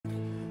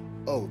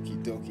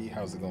Okie dokie,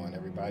 how's it going,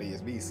 everybody?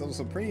 It's me,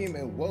 SoloSupreme,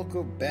 and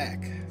welcome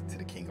back to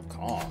the King of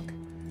Kong.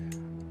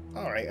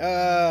 Alright,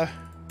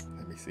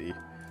 let me see.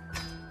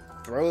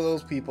 Throw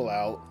those people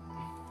out.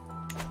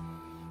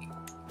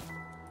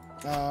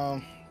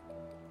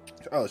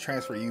 Oh,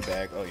 transfer you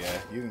back. Oh yeah,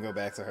 you can go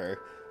back to her.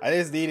 I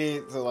just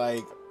needed to,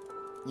 like,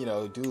 you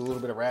know, do a little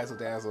bit of razzle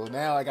dazzle.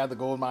 Now I got the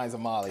gold mines of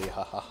Mali.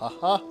 Ha ha ha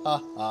ha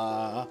ha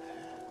ha.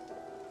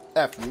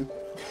 F you.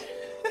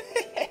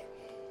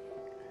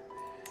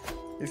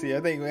 You see,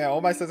 I think, yeah,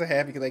 all my sons are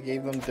happy because I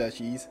gave them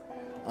duchies.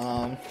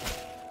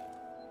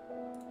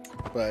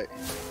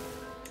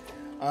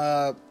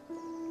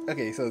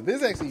 Okay, so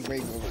this actually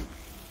raises a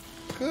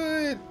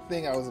good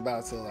thing I was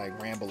about to, like,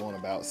 ramble on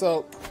about.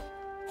 So,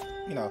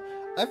 you know,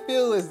 I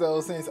feel as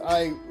though since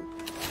I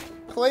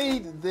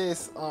played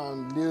this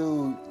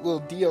new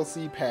little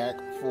DLC pack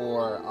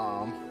for,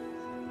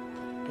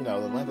 you know,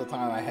 the length of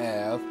time I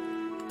have,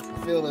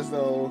 I feel as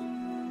though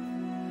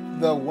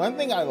the one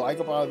thing I like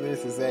about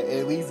this is that it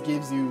at least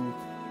gives you,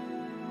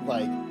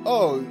 like,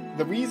 oh,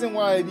 the reason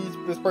why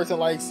this person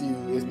likes you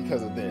is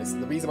because of this.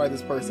 The reason why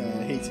this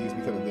person hates you is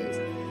because of this.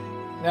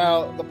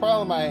 Now, the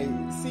problem I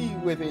see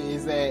with it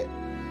is that,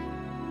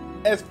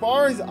 as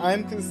far as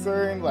I'm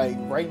concerned, like,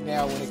 right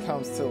now when it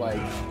comes to,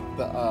 like,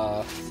 the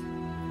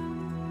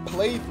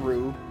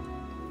playthrough,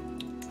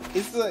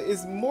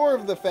 it's more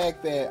of the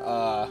fact that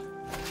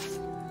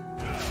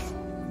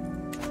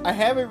I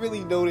haven't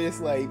really noticed,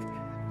 like,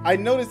 I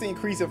noticed the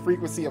increase of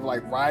frequency of,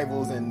 like,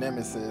 rivals and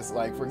nemesis.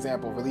 Like, for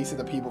example, releasing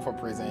the people from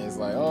prison is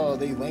like, oh,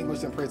 they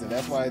languished in prison,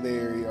 that's why they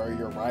are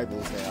your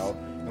rivals now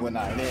and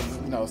whatnot. And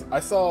then, you know, I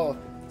saw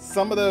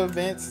some of the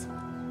events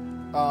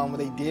when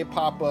they did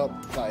pop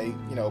up, like,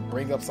 you know,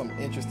 bring up some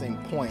interesting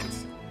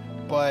points.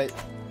 But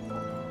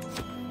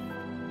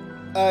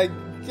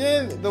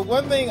again, the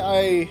one thing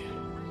I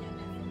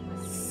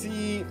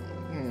see,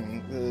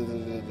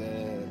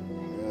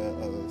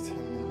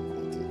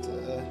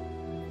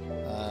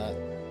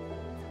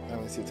 I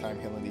don't see time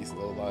healing these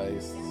low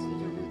lives.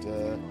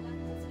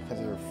 Because of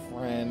your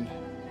friend.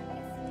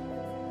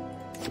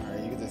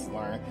 Alright, you can just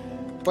learn.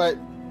 But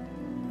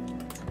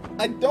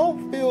I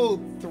don't feel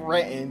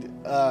threatened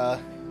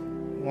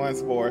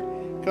once more.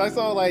 Because I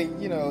saw, like,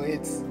 you know,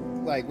 it's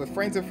like with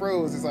friends and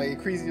foes, it's like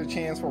increasing your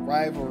chance for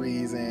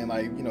rivalries and,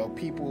 like, you know,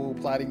 people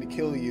plotting to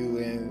kill you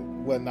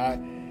and whatnot.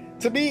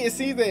 To me, it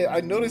seems that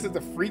I noticed that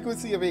the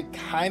frequency of it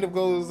kind of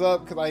goes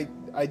up, because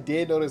I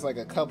did notice, like,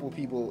 a couple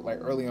people, like,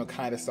 early on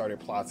kind of started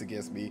plots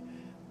against me.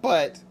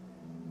 But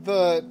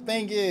the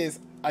thing is,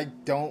 I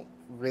don't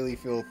really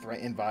feel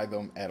threatened by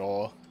them at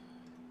all.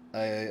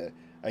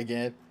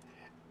 Again.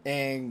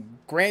 And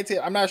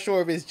granted, I'm not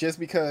sure if it's just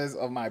because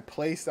of my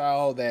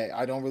playstyle that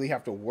I don't really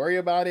have to worry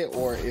about it,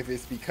 or if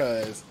it's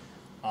because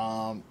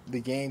the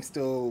game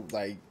still,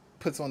 like,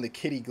 puts on the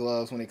kitty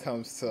gloves when it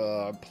comes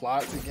to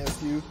plots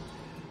against you.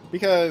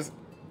 Because,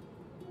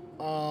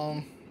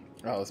 oh,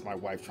 it's my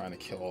wife trying to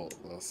kill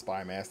a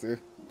spy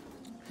master.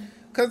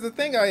 Because the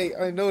thing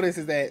I noticed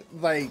is that,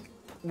 like,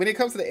 when it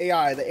comes to the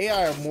AI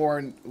are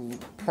more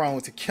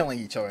prone to killing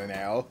each other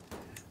now.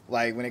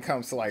 Like, when it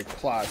comes to, like,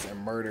 plots and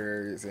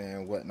murders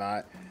and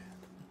whatnot.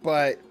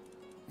 But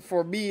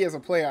for me as a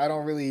player, I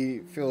don't really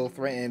feel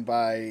threatened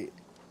by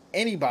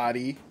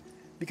anybody,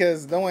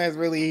 because no one has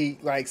really,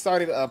 like,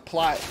 started a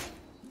plot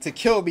to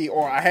kill me,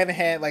 or I haven't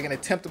had, like, an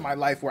attempt in my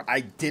life where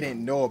I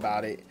didn't know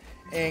about it.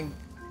 And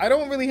I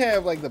don't really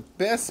have, like, the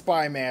best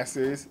spy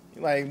masters.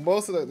 Like,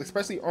 most of the,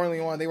 especially early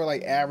on, they were,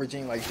 like,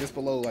 averaging, like, just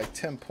below, like,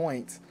 10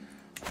 points.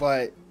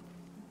 But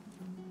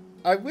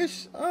I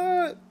wish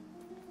the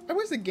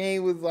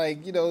game was,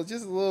 like, you know,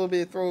 just a little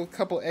bit, throw a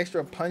couple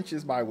extra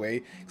punches my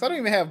way. Because I don't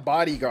even have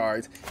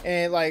bodyguards.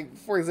 And, like,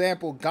 for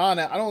example,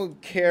 Ghana, I don't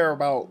care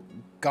about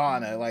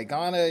Ghana. Like,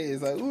 Ghana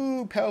is like,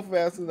 ooh, powerful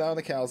vassals on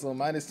the council,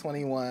 minus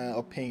 21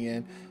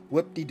 opinion,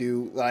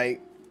 whoop-de-doo.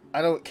 Like,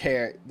 I don't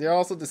care. They're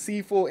also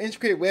deceitful,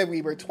 intricate web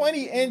weaver,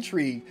 20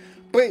 intrigue.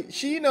 But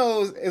she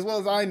knows, as well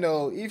as I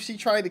know, if she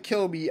tried to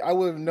kill me, I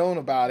would have known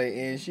about it,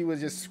 and she would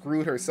have just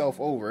screwed herself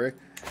over.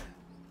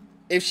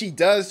 If she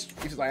does,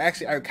 if, like,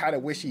 actually, I kind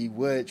of wish she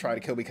would try to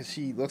kill me, because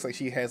she looks like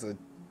she has a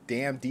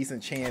damn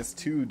decent chance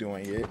to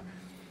doing it.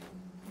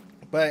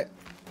 But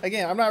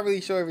again, I'm not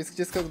really sure if it's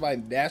just because of my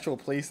natural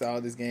playstyle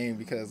of this game,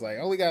 because, like,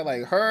 oh, we got,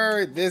 like,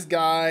 her, this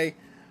guy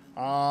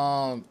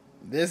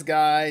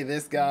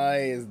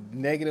is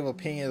negative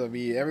opinions of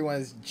me.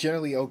 Everyone's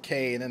generally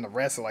okay, and then the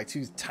rest are, like,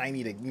 too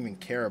tiny to even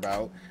care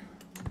about.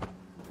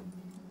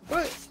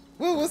 But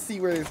we'll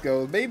see where this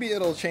goes. Maybe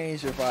it'll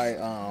change if I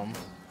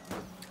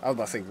was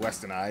about to say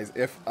westernize,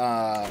 if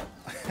I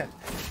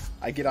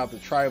get out the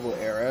tribal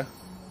era.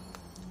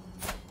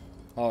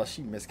 Oh,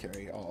 she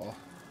miscarried. Oh.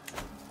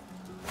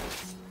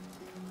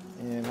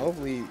 And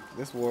hopefully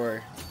this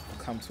war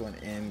will come to an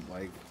end,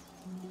 like,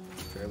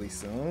 fairly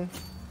soon.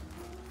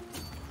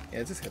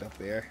 Yeah, just head up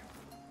there.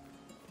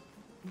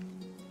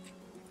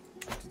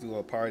 To do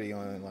a party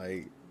on,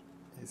 like,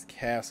 his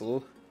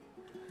castle.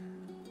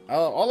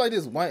 All I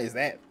just want is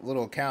that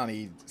little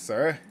county,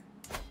 sir.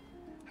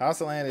 House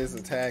of Land is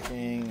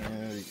attacking,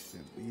 and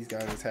these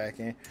guys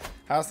attacking.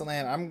 House of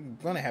Land, I'm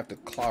gonna have to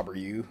clobber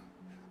you.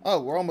 Oh,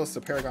 we're almost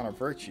to Paragon of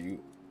Virtue.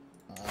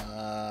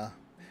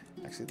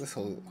 Actually, let's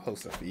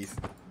host a feast.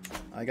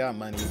 I got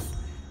money.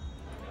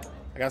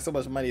 I got so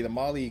much money. The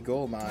Mali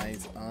gold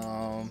mines.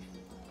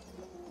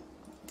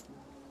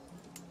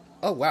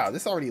 Oh wow,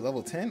 this is already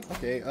level 10.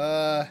 Okay.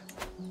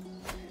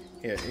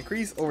 Here,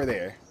 increase over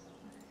there.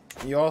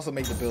 You also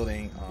make the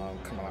building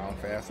come along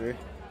faster.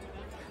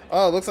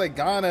 Oh, it looks like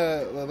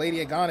Ghana, the lady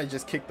at Ghana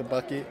just kicked the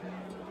bucket.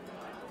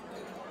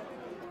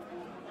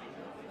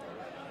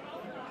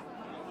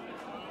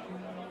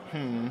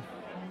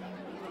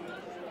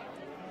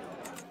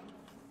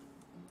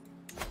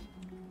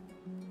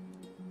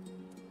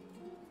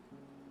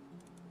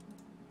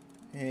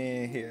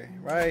 And here,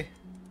 right?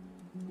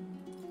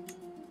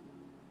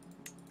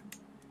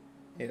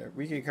 Here,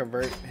 we can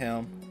convert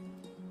him.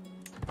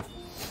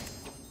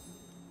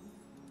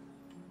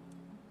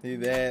 Do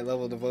that,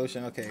 level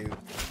devotion, okay.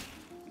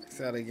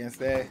 Out against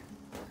that.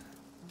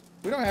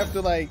 We don't have to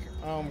like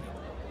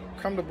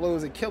come to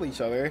blows and kill each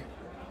other.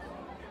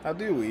 How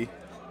do we?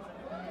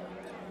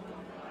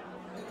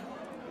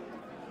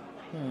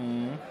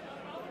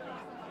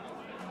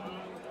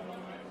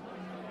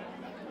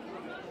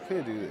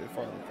 Could do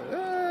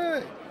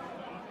it.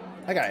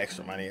 I got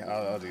extra money.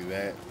 I'll do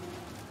that.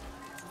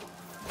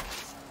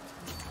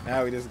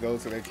 Now we just go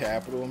to the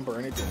capital and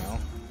burn it down.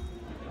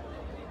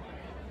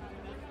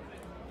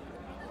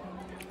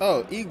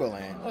 Oh,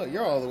 Igboland. Oh,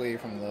 you're all the way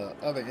from the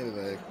other end of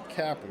the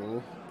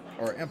capital,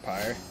 or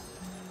empire.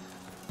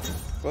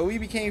 But we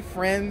became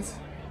friends.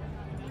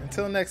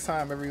 Until next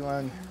time,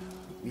 everyone,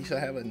 we shall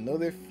have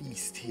another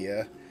feast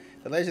here.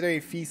 The legendary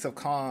feasts of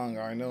Kong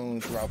are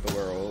known throughout the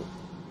world.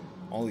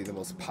 Only the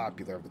most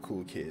popular of the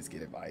cool kids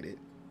get invited.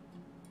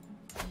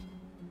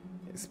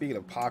 And speaking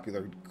of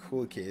popular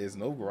cool kids,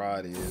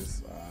 Novgorod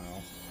is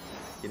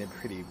getting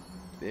pretty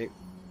big.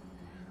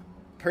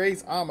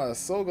 Praise Amma,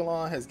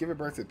 Sogalon has given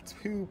birth to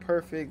 2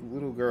 perfect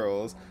little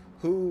girls.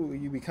 Who will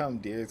you become,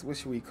 dears? What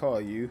should we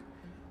call you?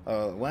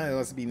 One of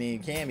us to be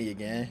named Cammy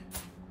again.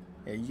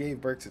 And you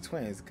gave birth to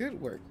twins. Good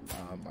work,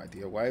 my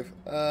dear wife.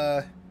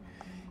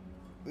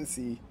 Let's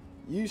see.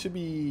 You should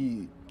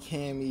be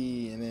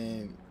Cammy, and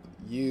then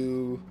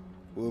you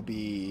will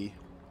be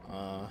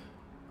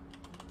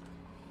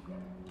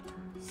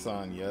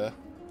Sonya.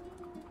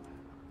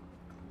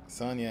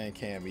 Sonya and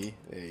Cammy.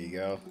 There you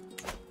go.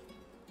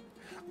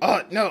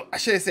 Oh, no, I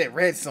should have said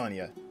Red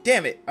Sonya.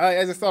 Damn it.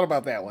 I just thought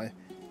about that one.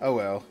 Oh,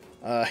 well.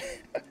 I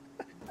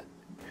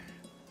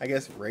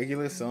guess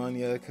regular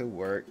Sonya could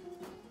work.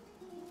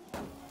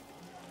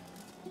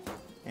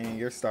 And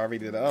you're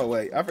starving to the... Oh,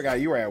 wait. I forgot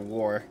you were at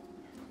war.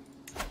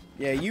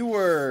 Yeah, you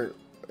were...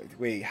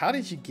 Wait, how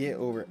did you get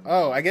over...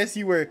 Oh, I guess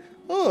you were...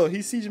 Oh,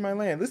 he's sieging my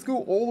land. Let's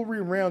go all the way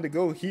around to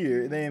go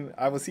here. And then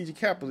I will siege your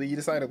capital. You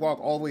decide to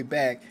walk all the way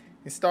back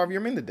and starve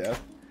your men to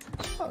death.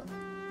 Oh,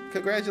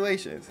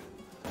 congratulations.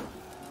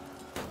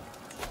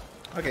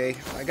 Okay,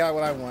 I got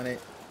what I wanted.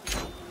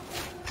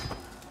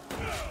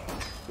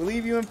 We'll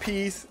leave you in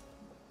peace.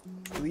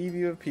 Leave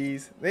you in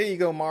peace. There you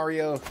go,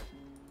 Mario.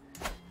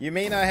 You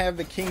may not have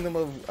the kingdom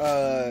of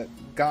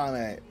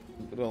Ghana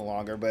a little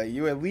longer, but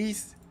you at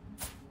least...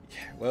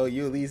 Well,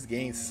 you at least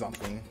gained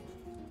something.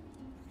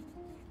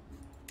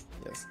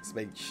 Yes, let's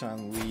make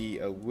Chun-Li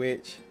a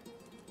witch.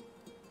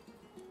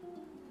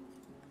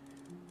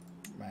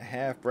 My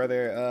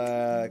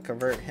half-brother,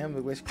 convert him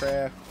to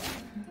witchcraft.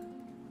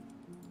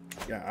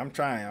 Yeah, I'm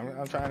trying.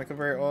 I'm trying to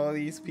convert all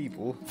these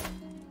people.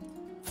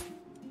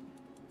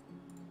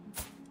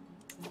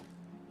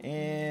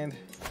 And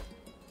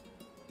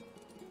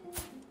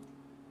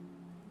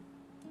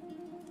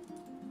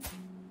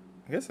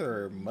I guess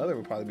her mother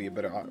would probably be a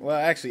better option. Well,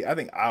 actually, I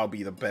think I'll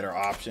be the better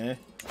option.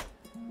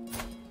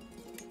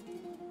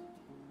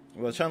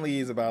 Well, Chun-Li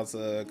is about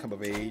to come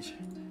of age.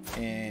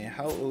 And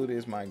how old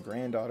is my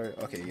granddaughter?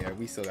 Okay, yeah,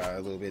 we still got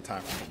a little bit of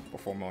time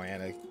before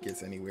Moana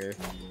gets anywhere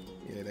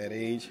near that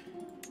age.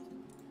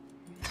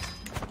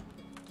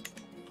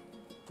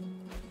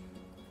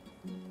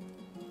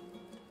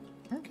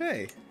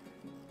 Okay.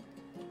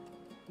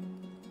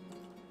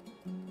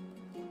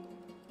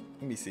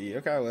 Let me see.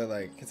 Okay, we'll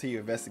like continue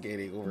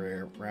investigating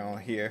over around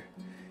here.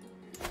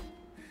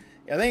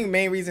 I think the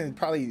main reason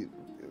probably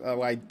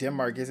why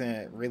Denmark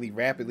isn't really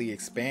rapidly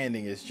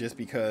expanding is just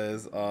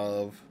because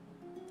of,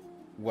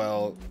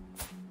 well,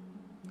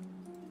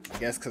 I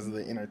guess because of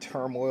the inner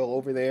turmoil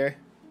over there.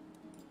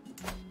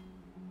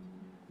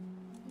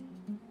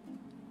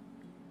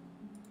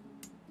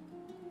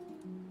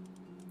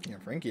 Yeah,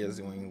 Francia is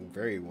doing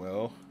very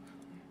well.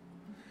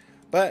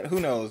 But who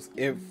knows?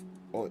 If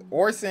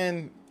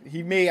Orson,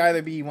 he may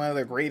either be one of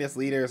the greatest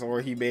leaders or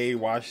he may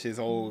watch his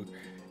whole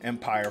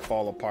empire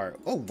fall apart.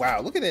 Oh,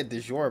 wow. Look at that de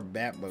jure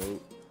map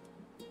mode.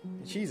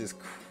 Jesus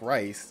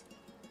Christ.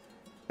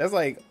 That's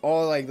like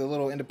all like the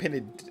little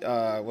independent,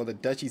 well, the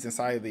duchies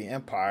inside of the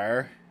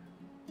empire.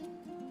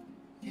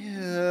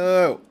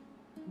 Ew.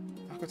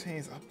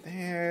 Aquitaine's up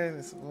there.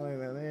 This one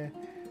down there.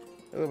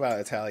 What about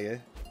Italia?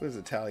 What does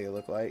Italia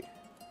look like?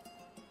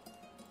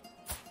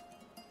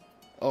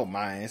 Oh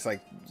my, it's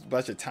like a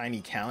bunch of tiny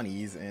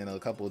counties and a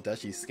couple of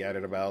duchies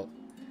scattered about.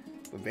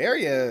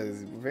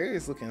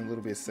 Bavaria's looking a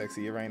little bit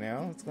sexier right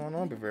now. What's going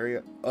on,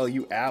 Bavaria? Oh,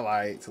 you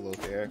allied to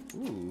Lothair.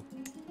 Ooh.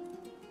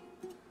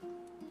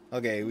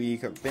 Okay, we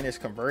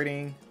finished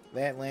converting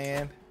that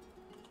land.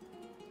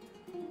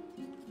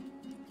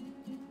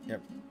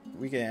 Yep,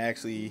 we can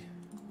actually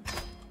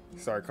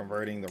start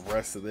converting the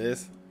rest of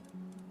this.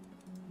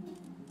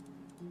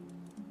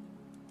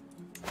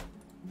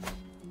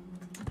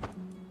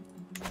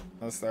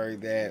 I'll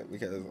start that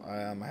because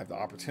I have the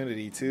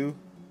opportunity to.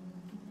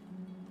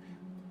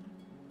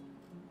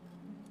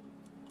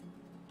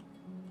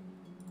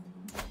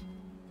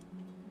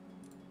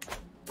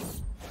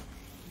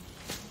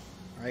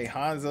 Alright,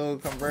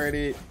 Hanzo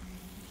converted.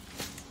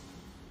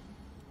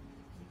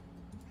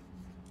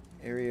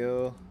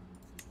 Ariel.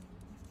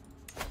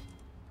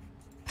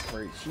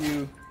 Convert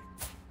you.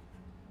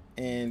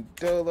 And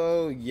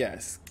Dolo,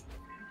 yes.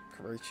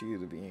 Convert you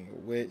to being a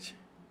witch.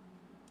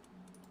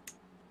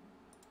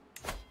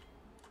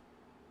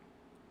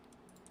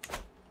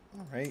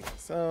 Alright,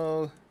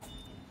 so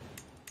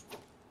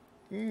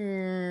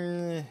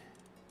I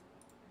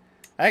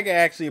can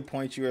actually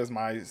appoint you as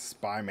my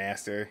spy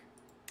master.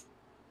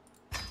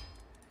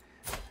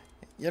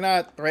 You're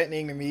not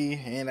threatening to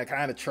me, and I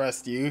kind of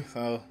trust you.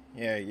 So,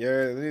 yeah,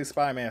 you're the new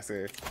spy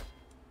master.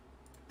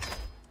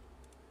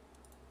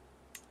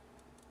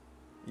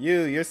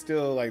 You're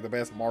still like the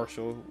best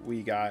marshal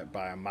we got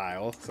by a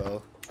mile.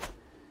 So,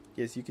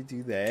 guess you could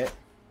do that.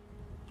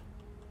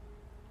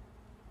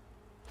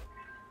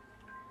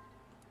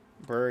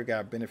 Bird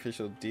got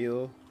beneficial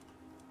deal.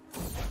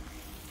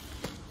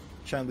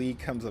 Chun-Li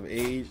comes of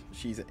age.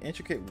 She's an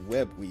intricate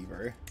web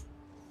weaver.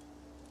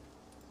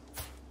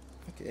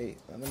 Okay,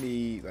 let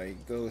me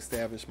like go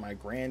establish my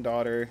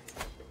granddaughter.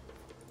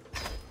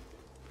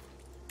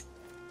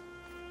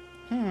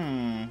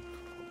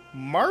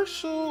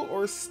 Marshal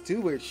or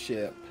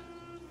stewardship?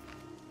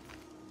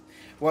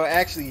 Well,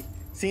 actually,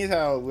 seeing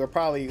how we're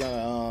probably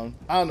gonna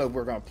I don't know if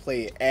we're gonna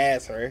play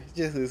as her,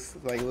 just this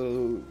like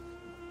little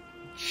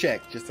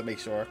check just to make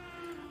sure.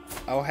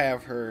 I'll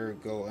have her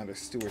go under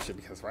stewardship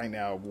because right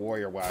now,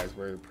 warrior wise,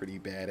 we're pretty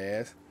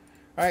badass.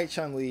 Alright,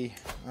 Chun-Li.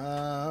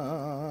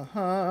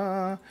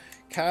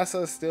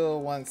 Casa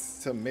still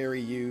wants to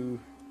marry you.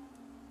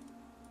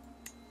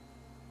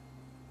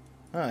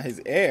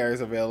 His heir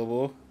is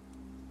available.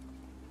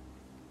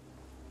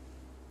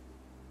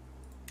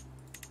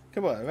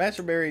 Come on, match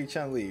or marry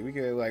Chun-Li. We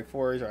could like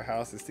forge our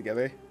houses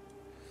together.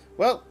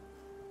 Well,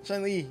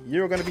 Chun-Li,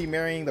 you're gonna be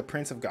marrying the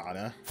Prince of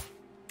Ghana.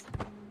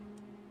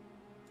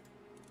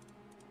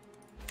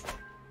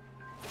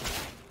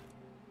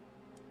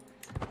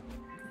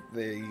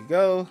 There you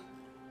go.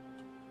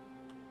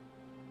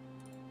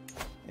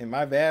 And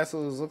my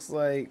vassals looks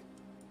like...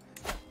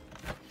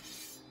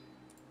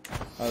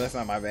 Oh, that's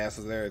not my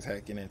vassals. They're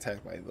getting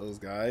attacked by those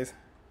guys.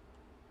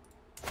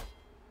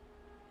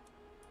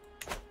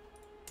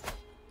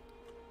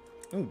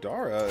 Ooh,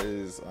 Dara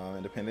is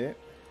independent.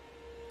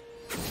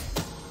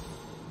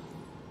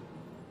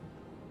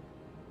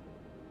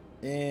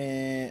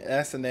 And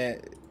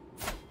Asenet.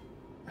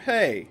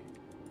 Hey!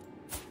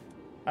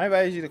 I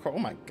invited you to call. Oh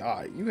my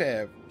god, you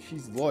have...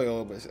 She's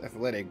loyal but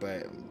athletic,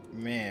 but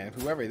man,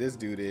 whoever this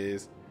dude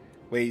is...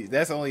 Wait,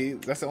 that's the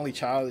only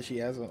child that she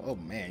has? Oh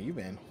man, you've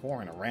been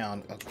whoring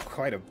around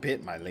quite a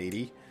bit, my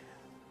lady.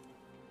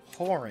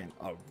 Whoring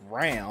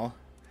around.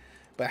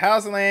 But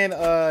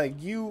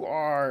Houseland, you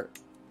are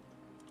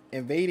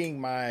invading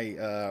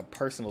my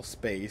personal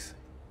space.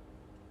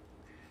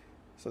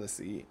 So let's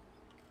see.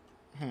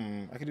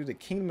 I could do the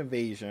kingdom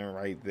invasion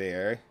right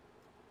there.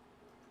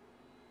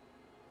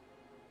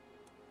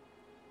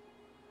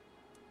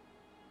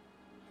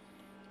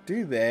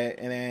 Do that,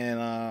 and then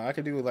I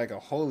could do like a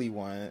holy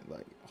one,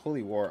 like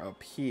holy war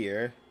up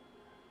here.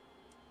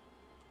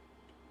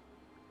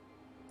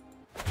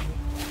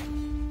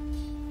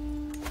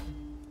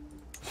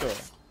 Sure,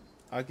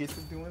 I'll get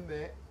to doing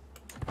that.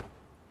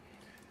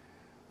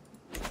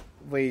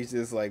 Wage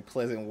this like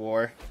pleasant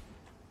war.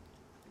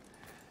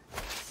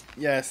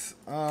 Yes.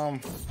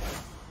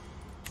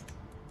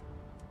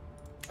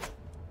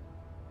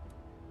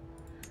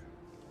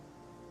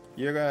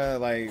 You're gonna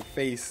like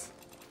face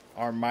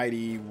our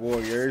mighty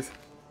warriors.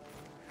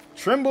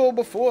 Tremble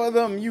before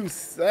them, you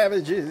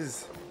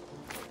savages.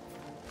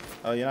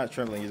 Oh, you're not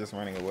trembling, you're just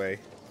running away.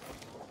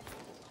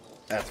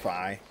 That's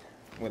fine.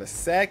 I'm gonna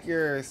sack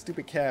your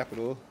stupid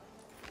capital.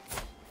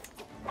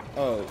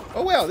 Oh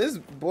wow, this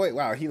boy,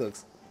 wow, he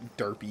looks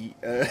derpy.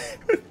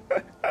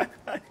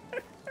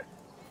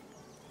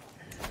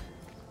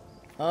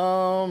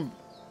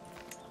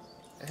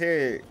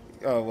 Here,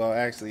 oh well,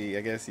 actually,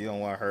 I guess you don't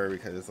want her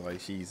because like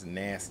she's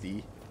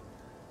nasty.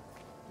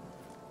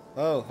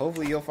 Oh,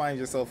 hopefully you'll find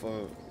yourself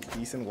a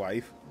decent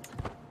wife.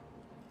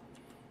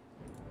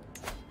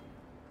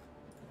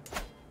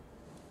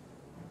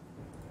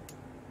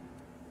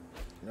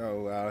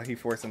 Oh wow, he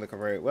forced him to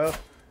convert. Well, at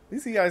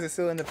least you guys are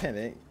still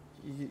independent.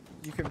 You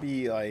can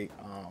be like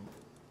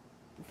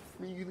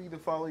freely to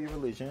follow your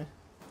religion.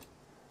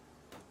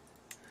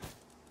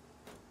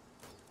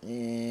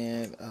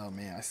 And oh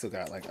man, I still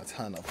got like a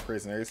ton of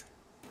prisoners.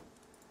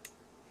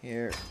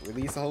 Here,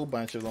 release a whole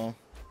bunch of them.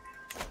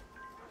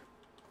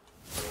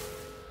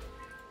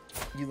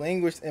 You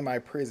languished in my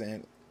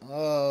prison.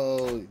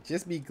 Oh,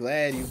 just be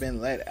glad you've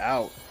been let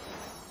out.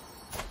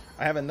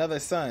 I have another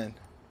son.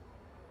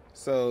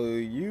 So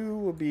you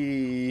will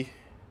be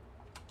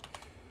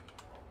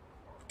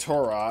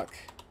Torok.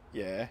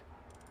 Yeah.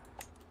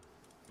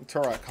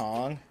 Torok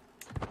Kong.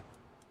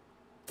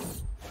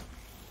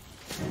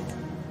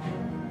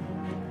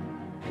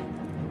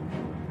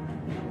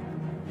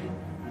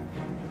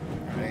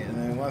 Alright, and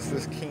then once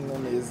this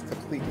kingdom is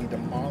completely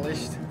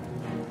demolished,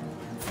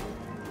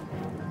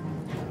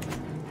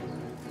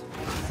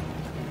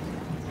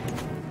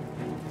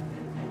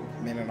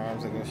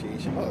 men-at-arms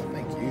negotiation. Oh,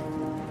 thank you.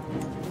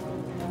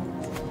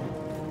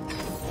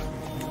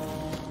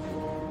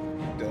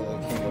 The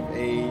King of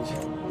Age.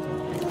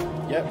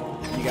 Yep,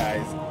 you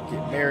guys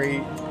get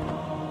married.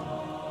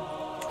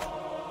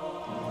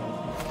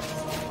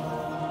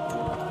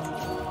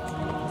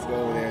 Let's go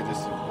over there and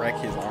just wreck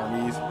his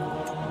armies.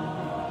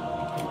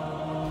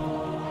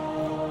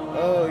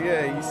 Oh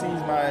yeah, you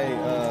seize my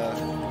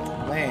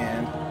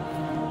land.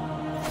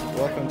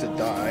 Welcome to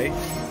die.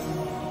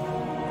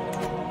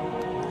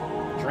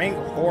 Drink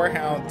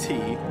Whorehound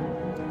tea.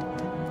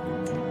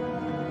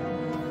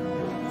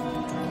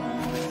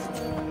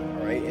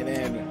 Alright, and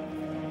then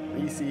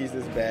re-siege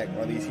this back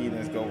while these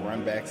heathens go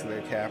run back to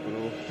their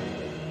capital.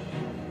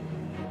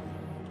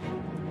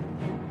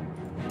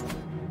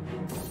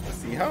 Let's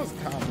see, how's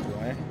Com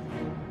doing?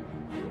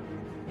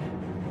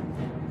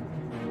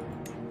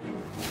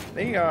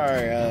 They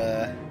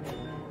are,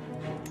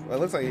 well, it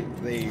looks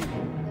like they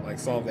like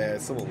solved that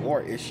Civil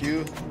War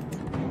issue.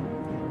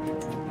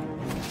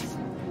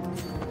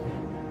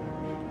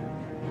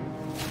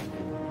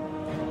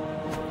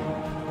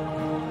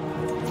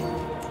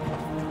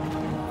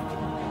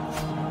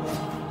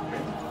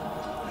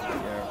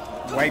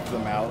 Yeah, wipe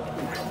them out.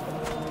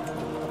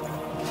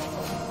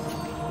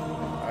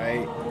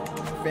 Alright,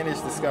 finish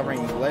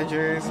discovering the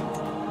ledgers.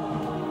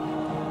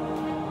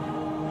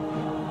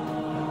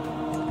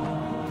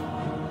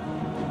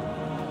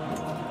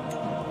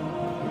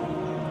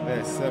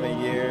 That's 7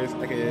 years.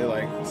 I could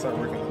like start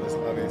working on this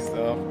other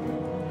stuff.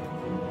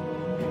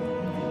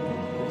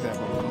 For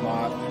example,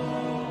 Lot.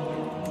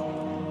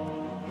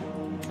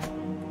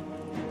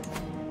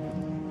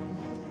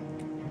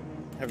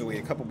 Have to wait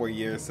a couple more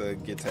years to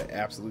get to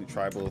absolute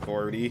tribal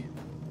authority.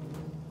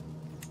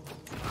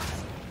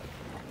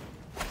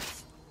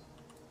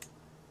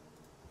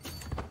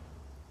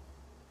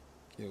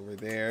 Get over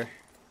there.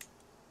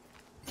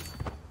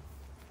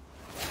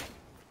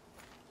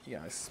 You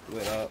guys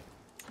split up.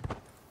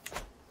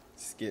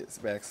 Gets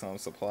back some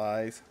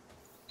supplies.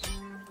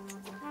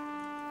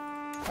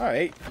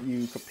 Alright,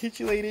 you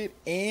capitulated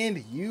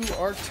and you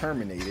are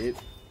terminated.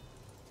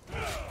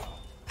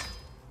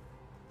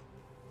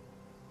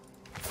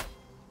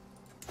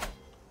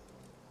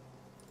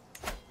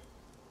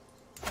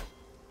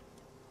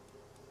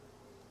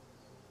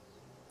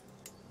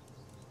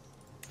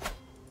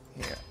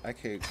 Here, I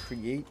could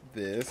create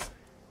this.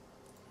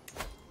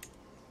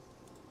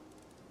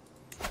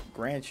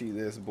 Grant you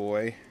this,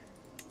 boy.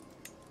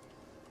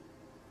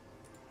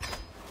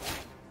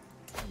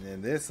 And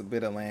then this a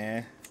bit of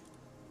land.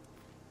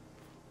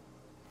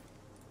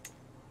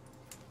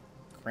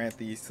 Grant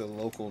these to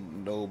local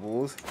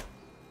nobles.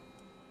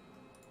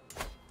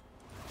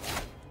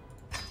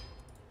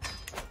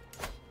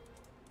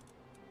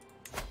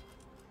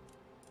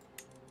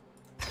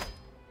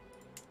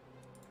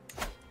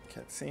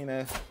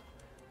 Katsina,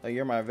 oh,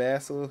 you're my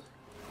vassal.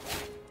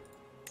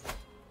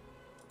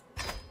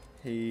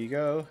 Here you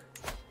go.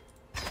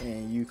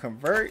 And you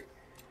convert.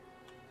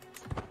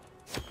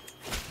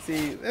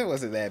 See, that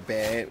wasn't that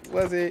bad,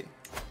 was it?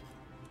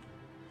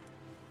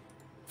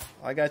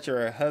 I got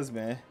your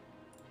husband.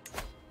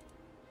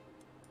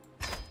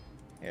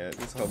 Yeah,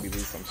 this will help me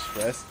lose some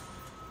stress.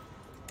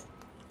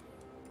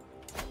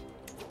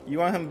 You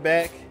want him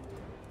back?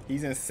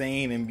 He's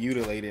insane and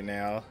mutilated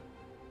now.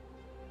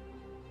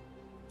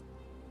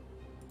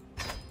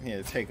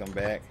 Here, take him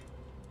back.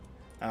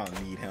 I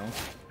don't need him.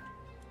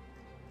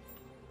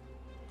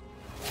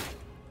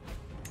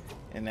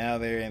 And now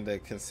they're in the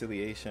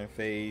conciliation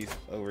phase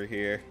over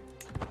here.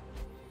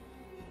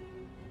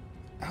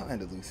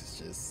 Al-Andalus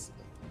is just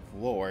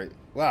floored.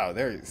 Wow,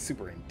 they're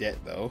super in debt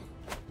though.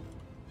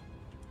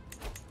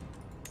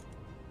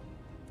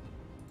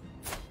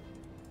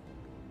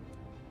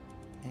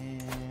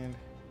 And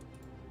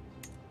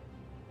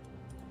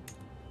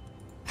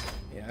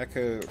yeah, I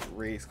could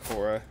raise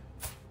Cora.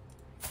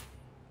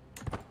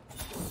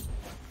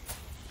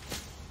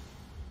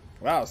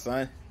 Wow,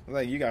 son. Looks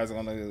like you guys are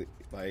gonna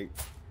like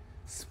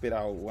spit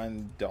out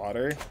one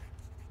daughter.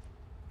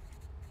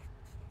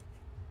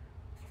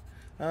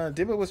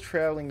 Dimba was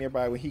traveling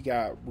nearby when he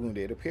got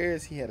wounded. It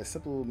appears he had a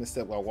simple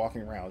misstep while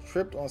walking around,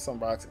 tripped on some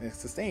rocks, and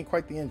sustained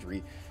quite the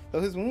injury.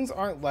 Though his wounds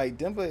aren't light,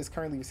 Dimba is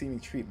currently receiving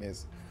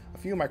treatments. A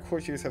few of my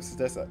courtiers have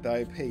suggested that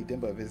I pay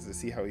Dimba a visit to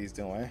see how he's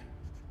doing.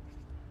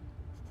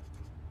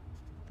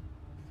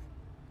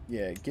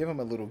 Yeah, give him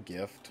a little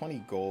gift.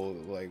 20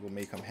 gold, like, will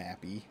make him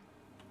happy.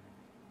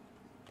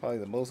 Probably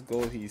the most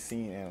gold he's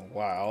seen in a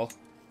while.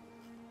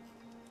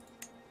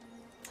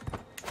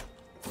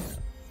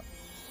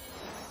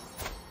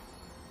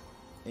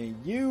 And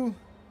you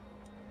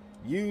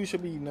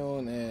should be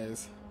known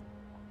as...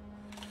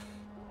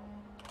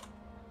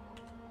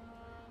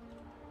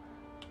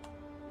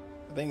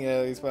 I think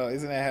he's spelled,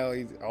 isn't that how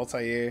he's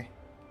Altair?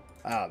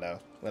 I don't know.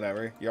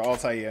 Whatever. You're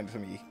Altair to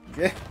me.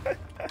 Yeah.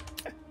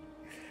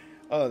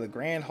 Oh, the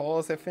grand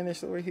halls have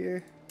finished over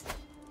here.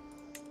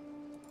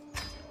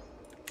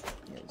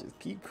 Yeah, just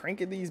keep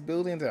cranking these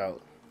buildings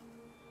out.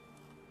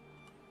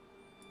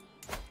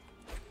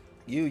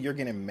 You're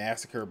getting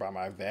massacred by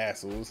my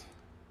vassals.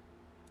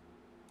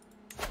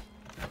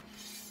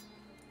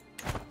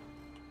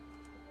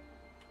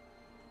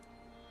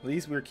 At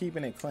least we're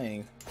keeping it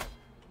clean.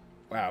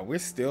 Wow, we're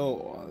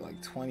still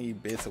like 20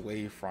 bits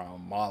away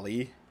from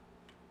Mali.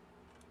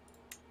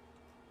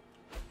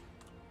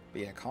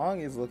 But yeah,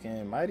 Kong is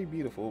looking mighty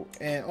beautiful.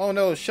 And oh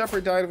no,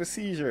 Shepherd died of a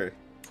seizure.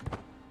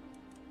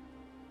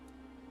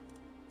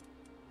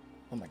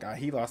 Oh my god,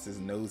 he lost his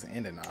nose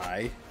and an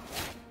eye.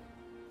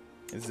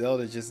 And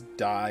Zelda just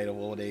died of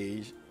old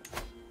age.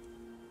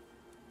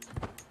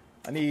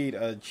 I need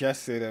a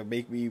jester to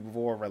make me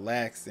more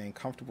relaxed and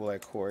comfortable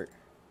at court.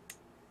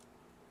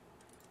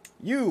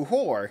 You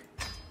whore!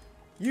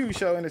 You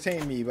shall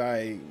entertain me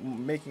by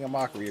making a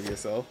mockery of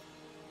yourself.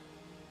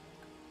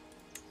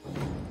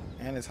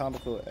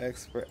 Anatomical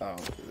expert. Oh,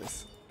 look at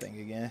this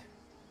thing again.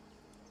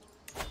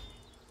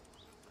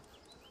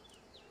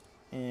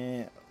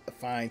 And a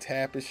fine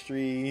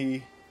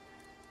tapestry.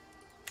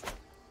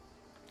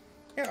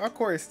 Yeah, our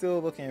court is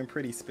still looking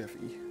pretty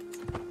spiffy.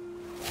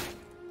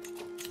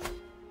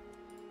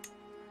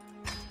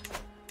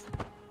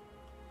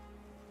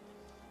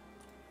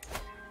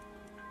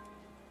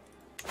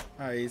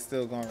 Alright, he's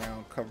still going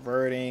around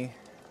converting.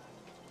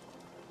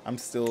 I'm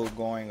still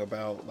going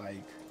about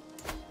like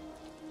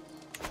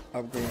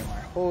upgrading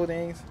my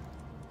holdings.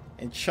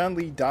 And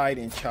Chun-Li died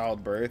in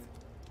childbirth.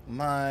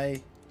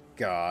 My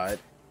god.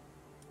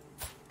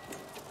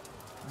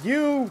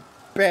 You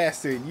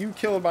bastard, you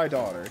killed my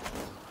daughter.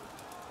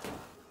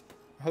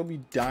 I hope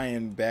you die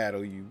in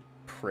battle, you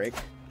prick.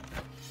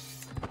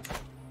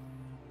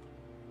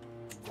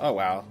 Oh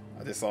wow,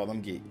 I just saw them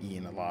get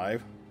eaten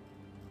alive.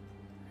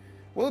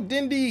 Well,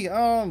 Dindy,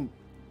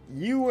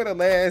 you were the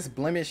last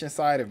blemish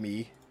inside of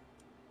me.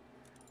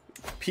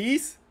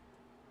 Peace?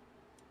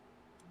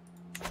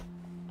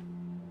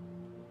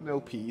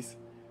 No peace.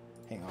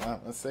 Hang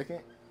on 1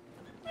 second.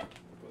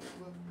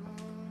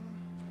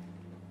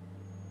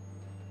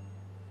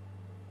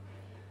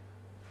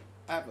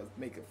 I have to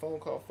make a phone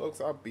call,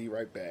 folks. I'll be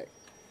right back.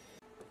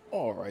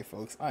 Alright,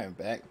 folks, I am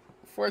back.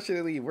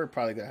 Fortunately, we're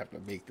probably going to have to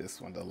make this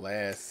one the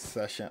last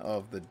session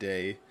of the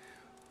day.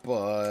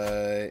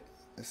 But...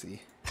 let's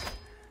see.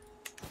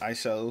 I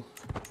show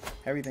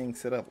everything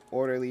set up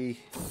orderly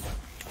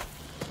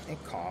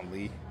and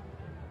calmly.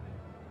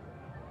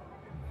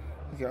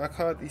 Okay, I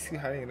caught these two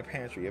hiding in the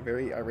pantry. A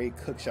very irate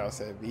cook shouts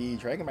at me,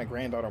 dragging my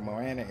granddaughter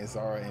Miranda and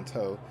Zara in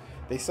tow.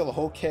 They stole a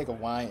whole keg of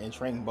wine and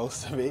drank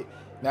most of it.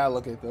 Now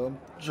look at them,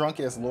 drunk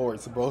as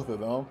lords, both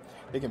of them.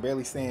 They can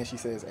barely stand, she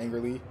says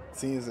angrily.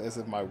 Seems as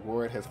if my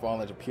ward has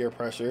fallen to peer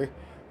pressure.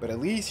 But at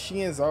least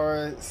she and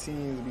Zara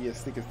seem to be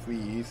as thick as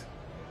thieves.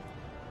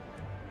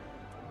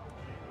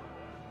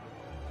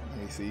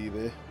 Let me see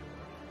there.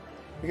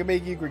 We can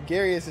make you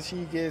gregarious if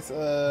she gets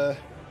I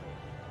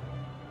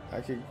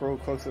could grow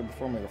closer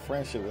before making a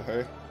friendship with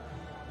her.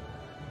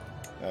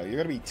 No, you're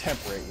gonna be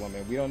temperate,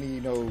 woman. We don't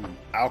need no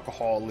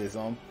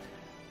alcoholism.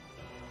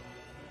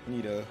 We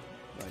need to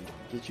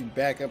like get you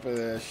back up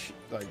a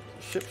like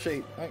ship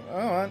shape. Like,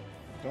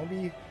 don't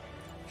be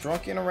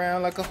drunken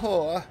around like a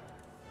whore.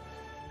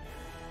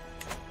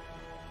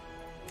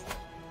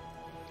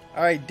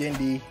 All right,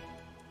 Dindy.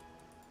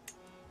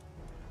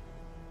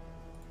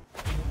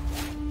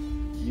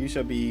 You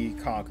shall be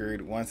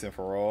conquered once and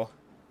for all.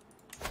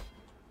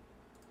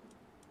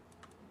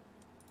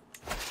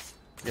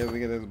 Guess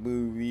we gotta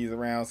move these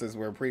around since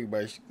we're pretty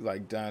much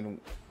like done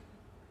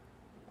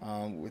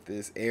with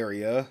this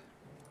area.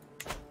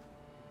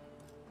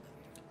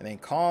 And then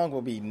Kong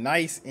will be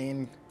nice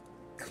and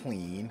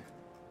clean.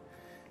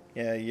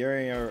 Yeah, you're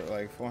in your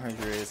like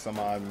 400 some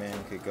odd men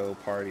could go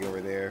party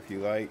over there if you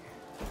like.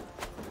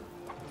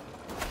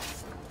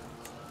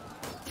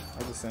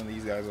 I'll just send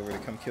these guys over to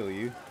come kill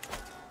you.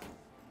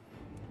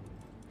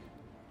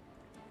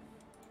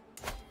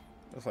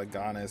 Looks like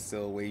Ghana is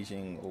still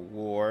waging a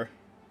war.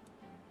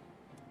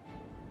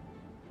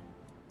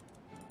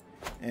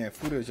 And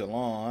Fuda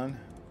Jalon,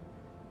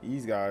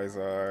 these guys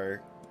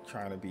are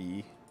trying to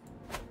be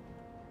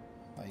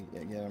like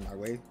get in my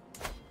way.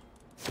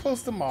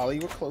 Close to Mali,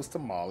 we're close to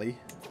Mali.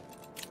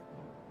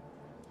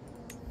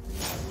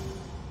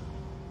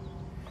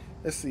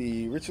 Let's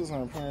see, rituals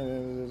on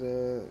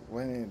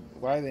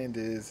why then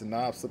did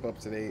Zanob slip up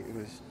today? It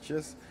was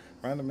just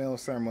Run-of-the-mill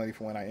ceremony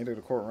for when I entered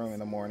the courtroom in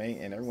the morning,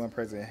 and everyone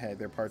present had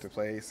their part to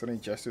play, certain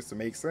gestures to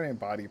make, certain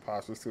body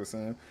postures to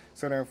assume,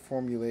 certain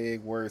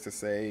formulaic words to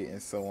say, and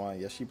so on.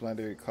 Yet she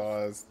blundered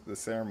caused the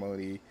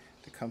ceremony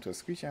to come to a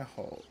screeching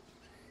halt.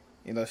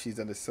 You know, she's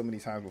done this so many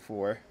times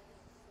before.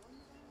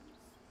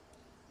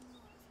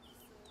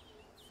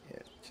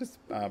 Yeah, just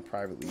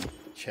privately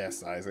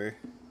chastise her.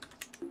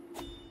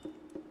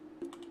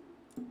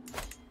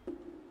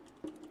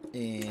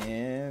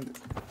 And,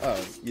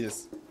 oh, you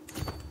just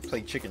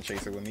play chicken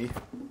chaser with me.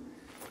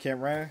 Can't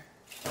run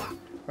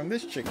from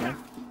this chicken.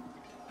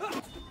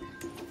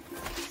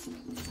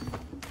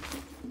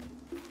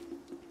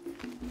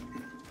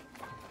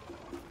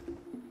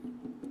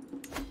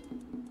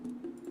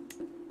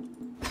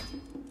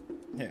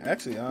 Yeah,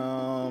 actually,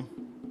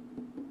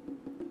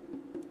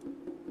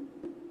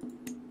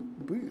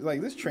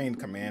 like this trained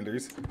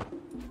commanders.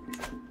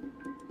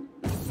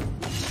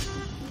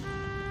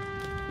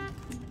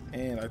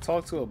 And I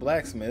talked to a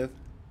blacksmith.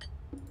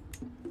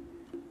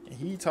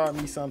 He taught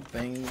me some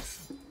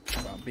things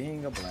about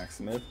being a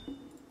blacksmith.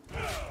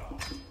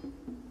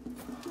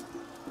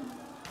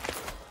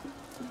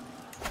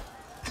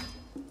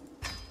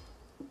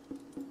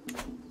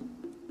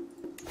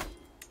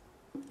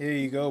 Here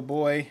you go,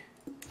 boy.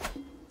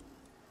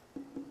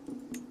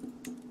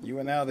 You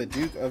are now the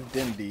Duke of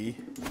Dindy.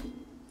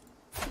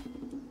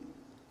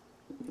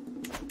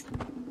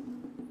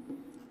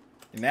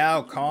 And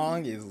now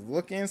Kong is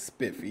looking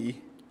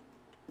spiffy.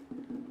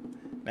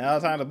 Now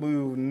it's time to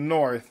move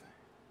north.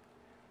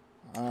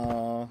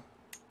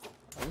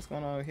 What's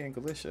going on here in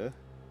Galicia?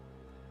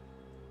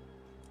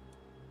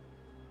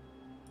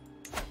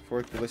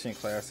 4th Galician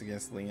class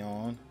against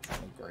Leon. Oh,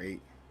 great.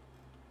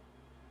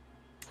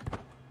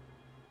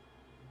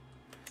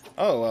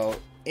 Oh, well,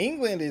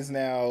 England is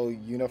now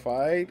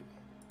unified.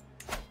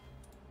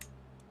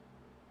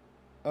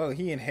 Oh,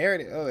 he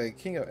inherited. Oh, the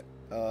king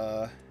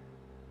of.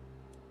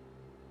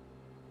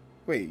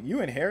 Wait,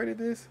 you inherited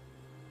this?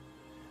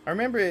 I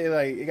remember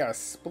it got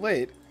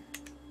split.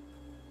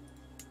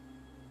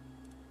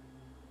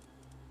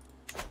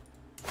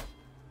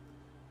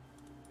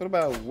 What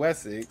about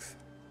Wessex?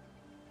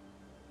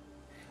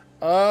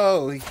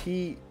 Oh,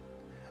 he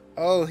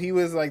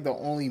was like the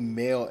only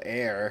male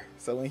heir.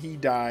 So when he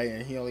died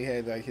and he only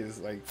had like his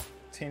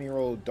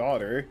 10-year-old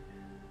daughter,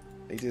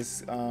 they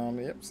just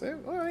yep,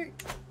 said, all right.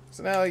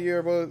 So now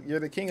you're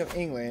the king of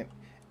England.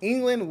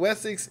 England,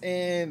 Wessex,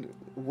 and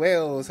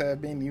Wales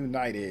have been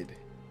united.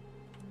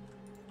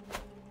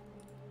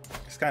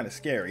 It's kind of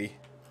scary.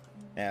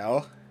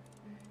 Now,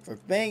 so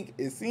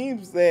it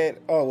seems that,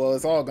 oh, well,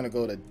 it's all going to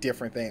go to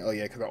different thing. Oh,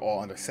 yeah, because they're all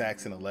under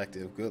Saxon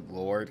elective. Good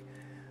Lord.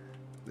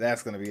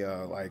 That's going to be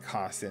a,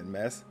 constant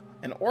mess.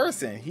 And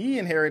Orson, he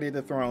inherited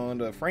the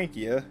throne of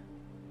Francia.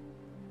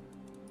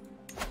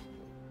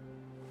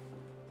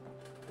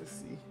 Let's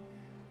see.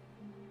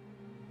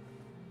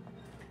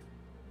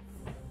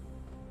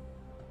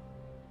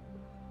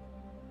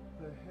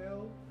 The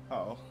hell?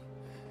 Oh.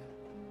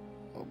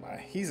 Oh, my.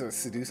 He's a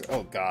seducer.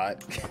 Oh,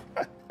 God.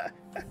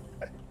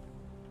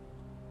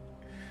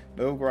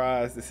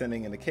 Novgorod's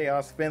descending into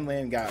chaos.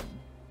 Finland got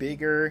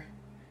bigger.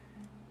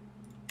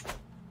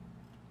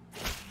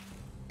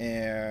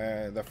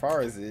 And the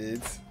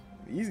Pharizids,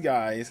 these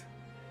guys,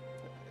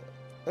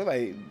 they're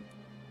like,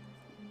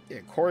 yeah,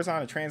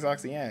 Khorasan and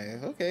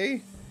Transoxiana.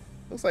 Okay.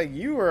 Looks like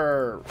you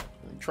are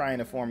trying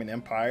to form an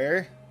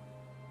empire.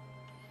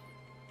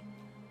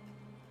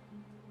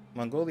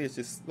 Mongolia is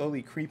just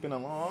slowly creeping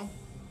along.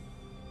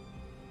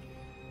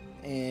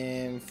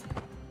 And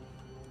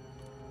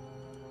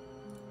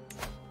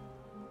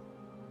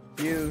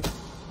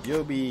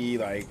you'll be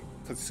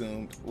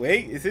consumed.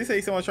 Wait, is this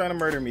say someone's trying to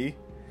murder me?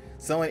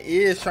 Someone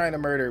is trying to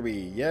murder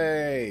me.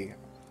 Yay.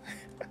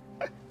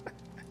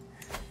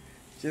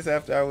 Just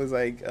after I was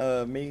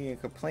making a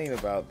complaint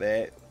about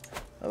that.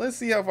 Well, let's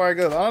see how far it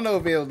goes. I don't know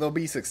if they'll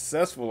be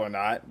successful or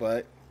not,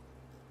 but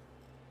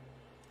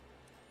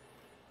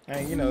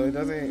and it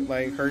doesn't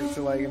hurt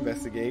to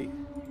investigate.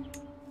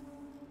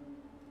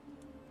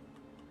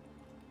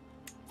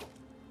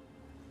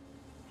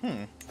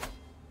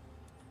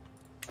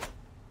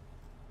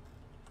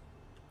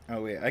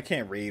 Oh wait, I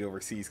can't raid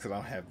overseas because I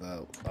don't have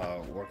the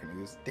working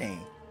news.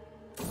 Dang.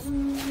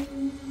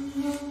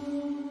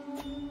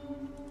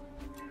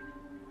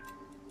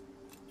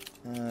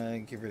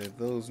 Get rid of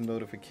those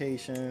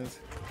notifications.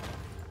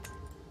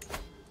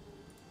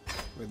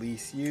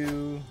 Release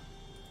you.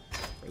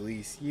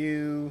 Release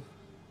you.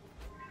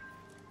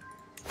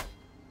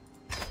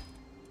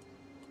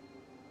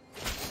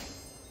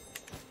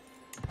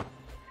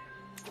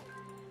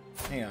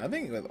 Hang on, I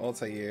think with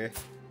Altair,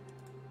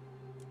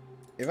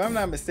 if I'm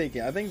not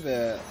mistaken, I think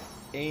the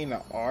A and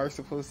the R are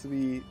supposed to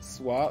be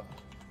swapped.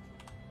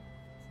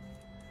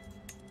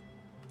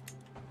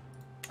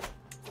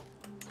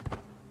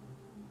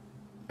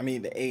 I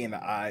mean the A and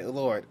the I.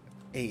 Lord,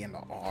 A and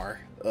the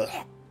R.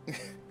 Ugh.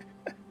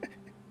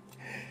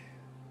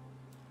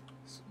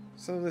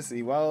 So let's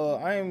see. While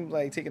I'm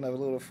taking a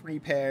little free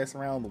pass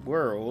around the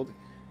world,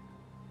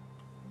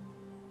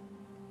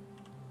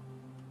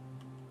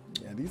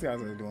 yeah, these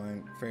guys are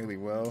doing fairly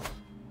well.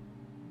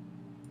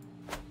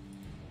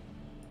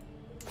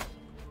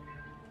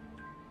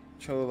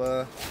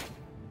 Chola,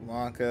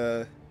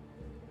 Lanka,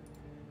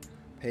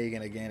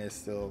 Pagan again is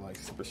still like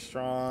super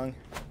strong.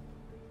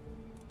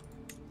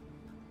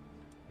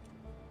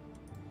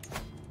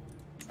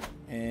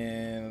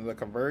 And the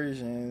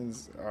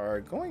conversions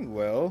are going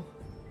well.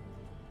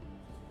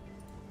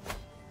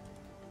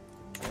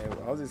 And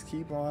I'll just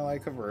keep on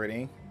like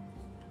converting.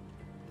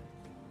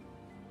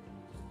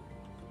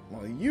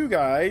 Well, you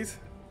guys,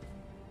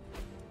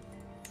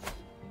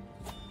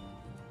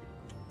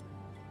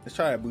 let's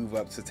try to move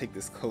up to take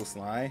this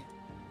coastline.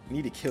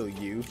 Need to kill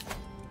you.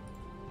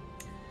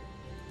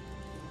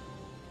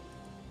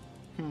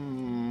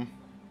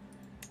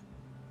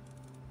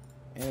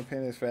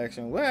 Independence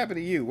faction. What happened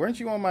to you? Weren't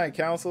you on my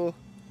council?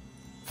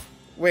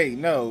 Wait,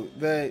 no.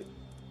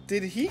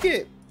 Did he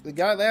get the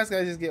last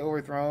guy just get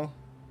overthrown?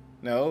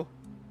 No.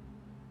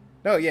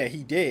 No, yeah,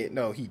 he did.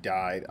 No, he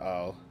died.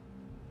 Oh.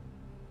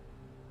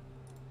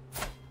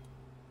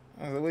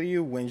 I was like, what are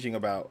you whinging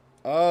about?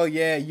 Oh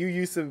yeah, you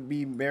used to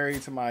be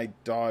married to my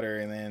daughter,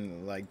 and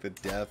then like the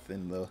death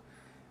and the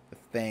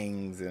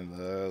things and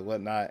the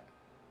whatnot.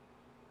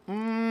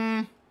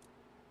 Well,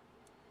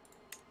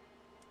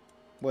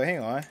 hang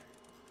on.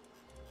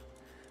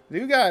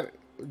 You got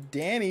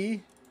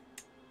Danny.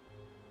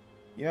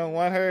 You don't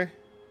want her?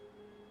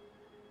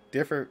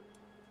 Different.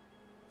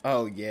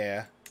 Oh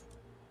yeah.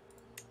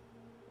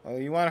 Oh,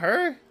 you want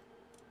her?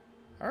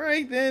 All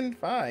right then,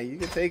 fine. You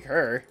can take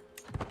her.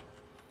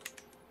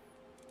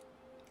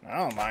 I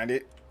don't mind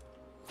it.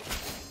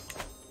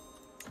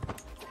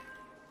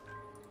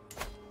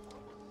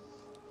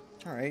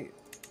 All right.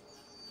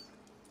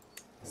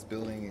 This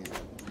building,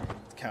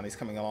 the county's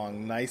coming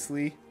along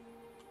nicely.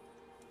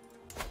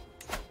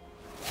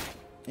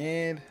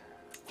 And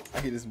I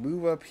can just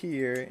move up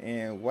here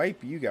and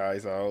wipe you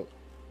guys out.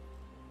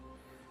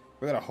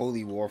 We're gonna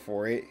holy war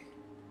for it.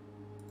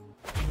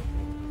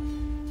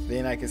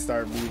 Then I can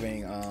start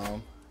moving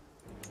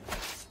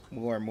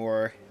more and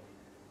more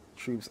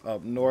troops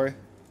up north.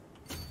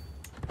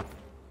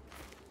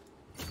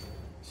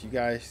 So you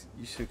guys,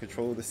 you should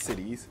control the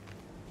cities.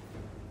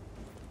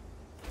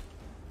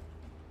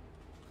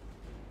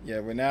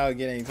 Yeah, we're now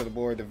getting to the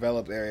more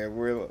developed area.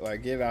 We're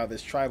like getting out of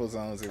this tribal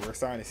zones, and we're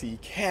starting to see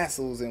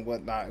castles and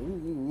whatnot.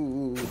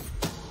 Ooh.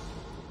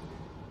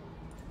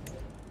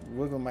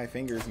 Wiggle my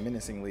fingers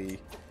menacingly.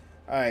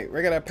 All right,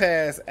 we're gonna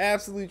pass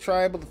absolute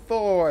tribal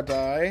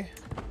authority.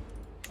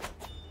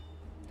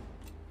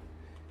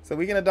 So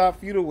we can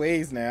adopt feudal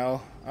ways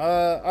now.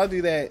 I'll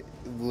do that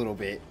a little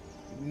bit,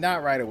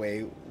 not right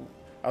away.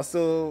 I'll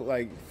still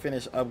like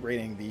finish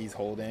upgrading these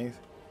holdings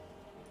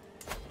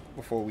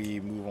before we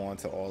move on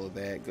to all of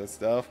that good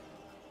stuff.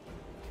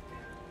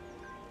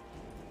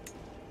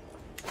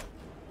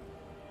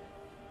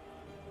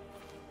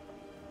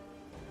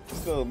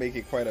 Still make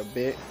it quite a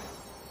bit.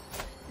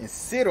 And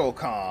Siddle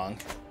Kong,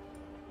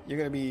 you're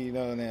gonna be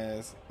known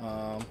as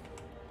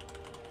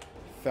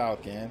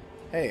Falcon.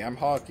 Hey, I'm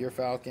Hawk, you're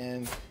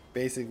Falcon.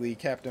 Basically,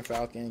 Captain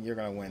Falcon, you're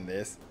gonna win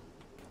this.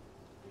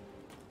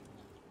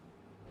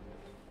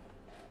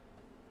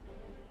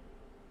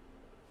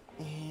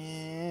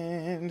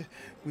 And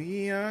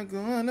we are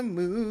gonna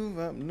move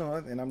up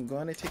north, and I'm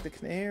gonna take the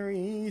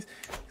Canaries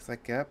because I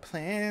got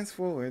plans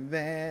for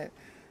that.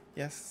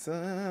 Yes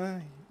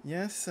sir,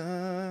 yes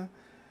sir.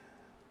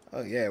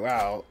 Oh yeah,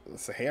 wow.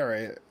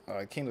 Sahara,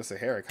 Kingdom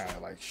Sahara kind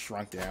of like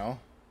shrunk down.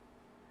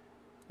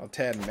 Oh,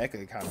 Tad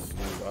Mecca kind of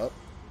blew up.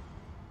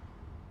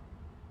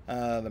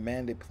 The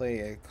Mandate play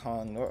at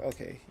Kong North.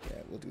 Okay,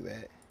 yeah, we'll do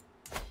that.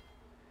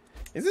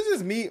 Is this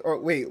just me or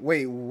wait,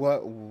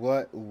 what,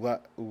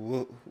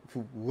 who,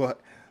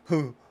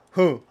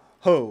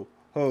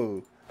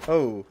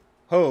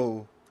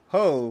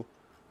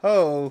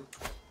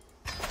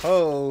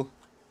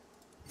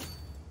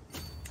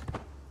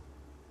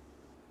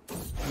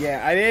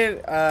 Yeah, I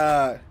did,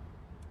 I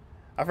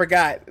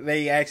forgot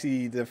they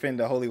actually defend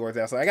the Holy Wars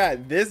out. So I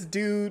got this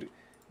dude,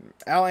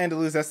 Al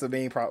Andalus, that's the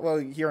main problem.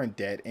 Well, you're in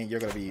debt and you're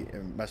gonna be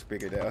in much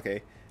bigger debt.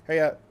 Okay, hurry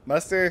up,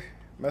 muster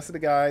the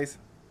guys.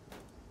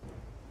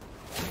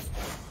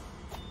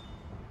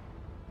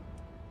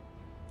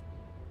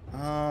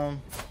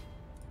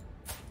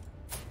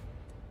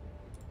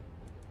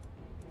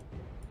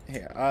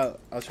 Here,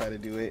 I'll try to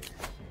do it.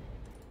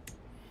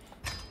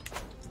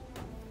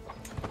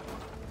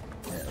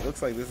 Yeah, it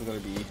looks like this is gonna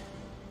be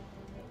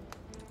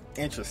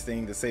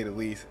interesting to say the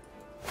least.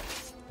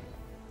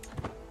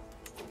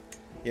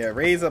 Yeah,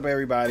 raise up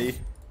everybody.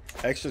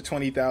 Extra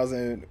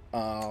 20,000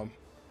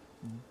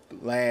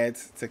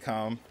 lads to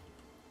come.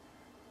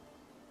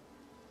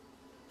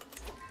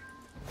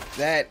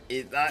 That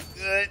is not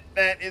good.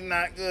 That is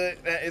not good.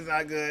 That is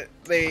not good.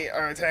 They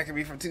are attacking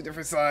me from two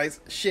different sides.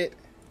 Shit.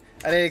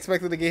 I didn't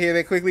expect them to get here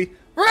that quickly.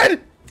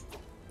 Run!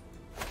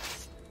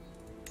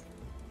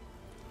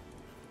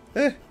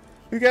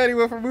 We got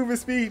anyone for movement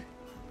speed?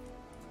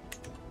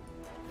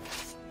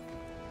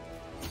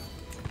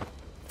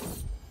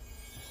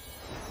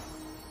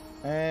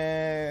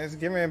 And it's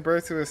giving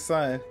birth to his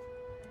son.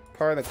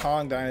 Part of the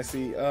Kong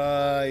dynasty.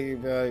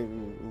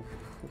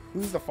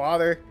 Who's the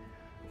father?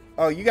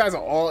 Oh, you guys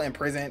are all in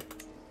prison.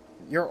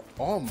 You're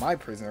all my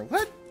prisoner.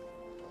 What?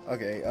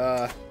 Okay,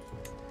 I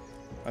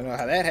don't know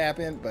how that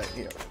happened, but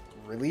you know,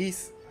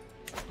 release.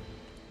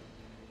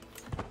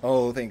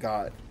 Oh, thank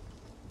God.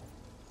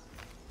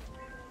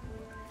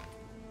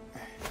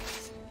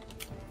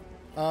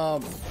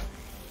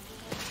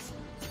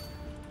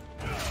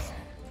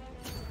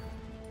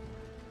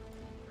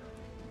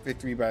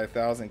 Victory by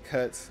 1,000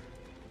 cuts.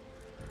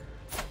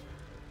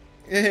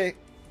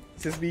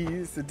 Just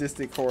be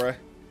sadistic, Cora.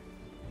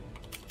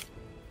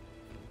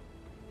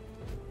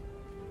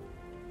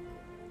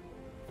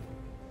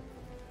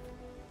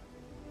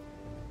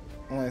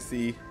 I want to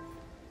see.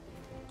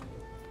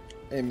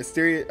 A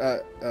mysterious,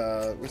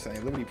 what's her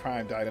name? Liberty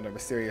Prime died under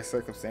mysterious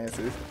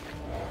circumstances.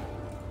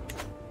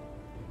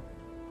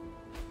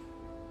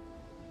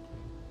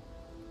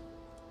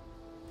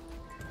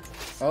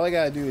 All I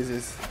gotta do is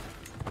just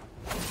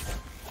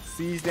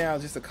seize down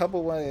just a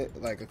couple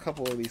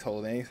of these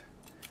holdings.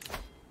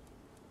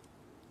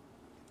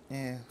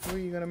 And who are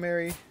you gonna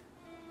marry?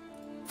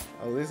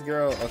 Oh, this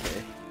girl.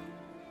 Okay.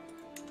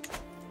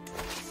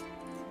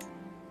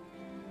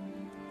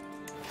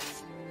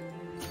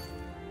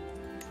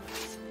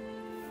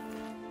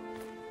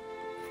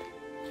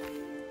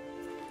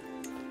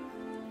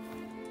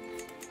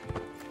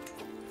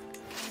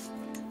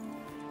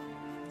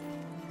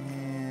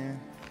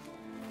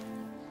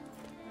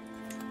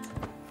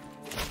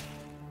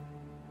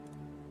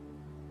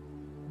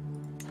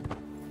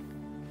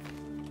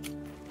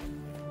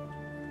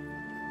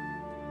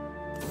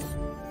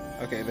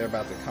 Okay, they're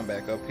about to come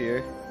back up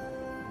here.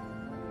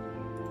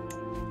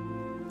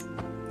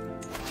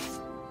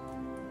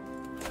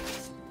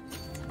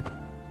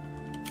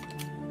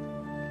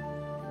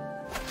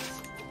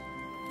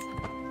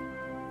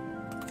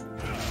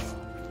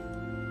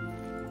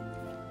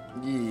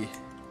 Yeah.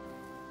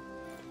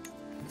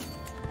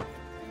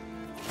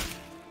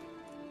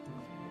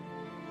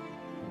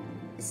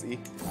 Let's see.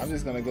 I'm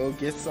just gonna go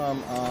get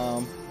some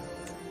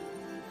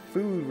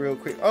food real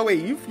quick. Oh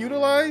wait, you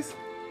feudalized?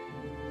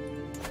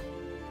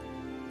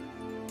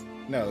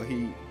 No,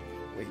 he...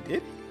 Wait,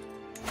 did he?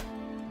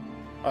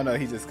 Oh no,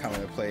 he's just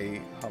coming to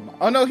play...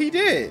 Oh no, he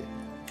did!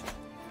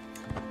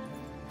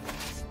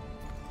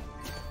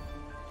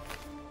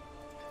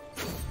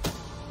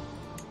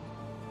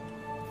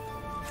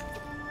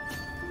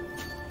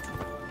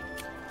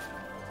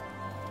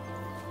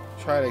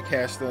 Try to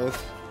catch those.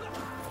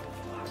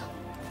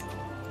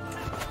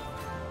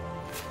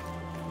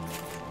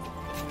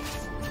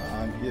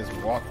 You just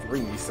walked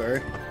through me,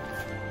 sir.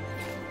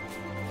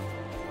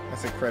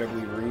 That's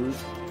incredibly rude.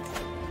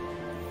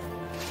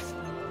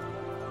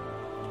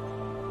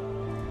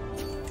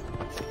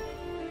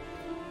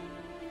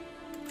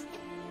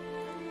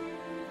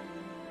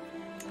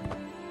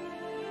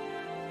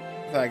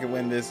 If I could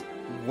win this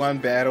one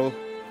battle,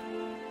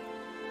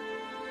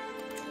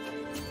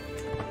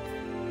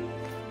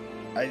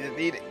 I just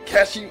need to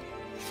catch you.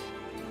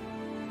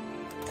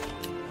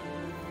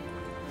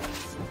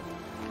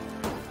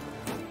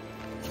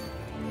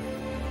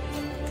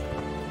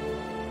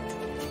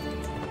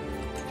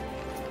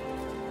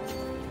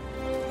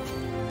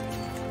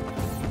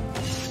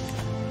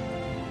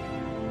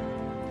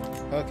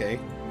 Okay,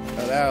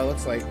 well, that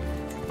looks like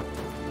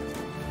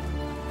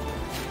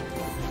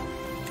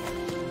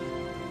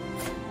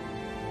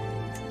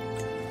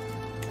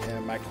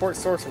and my court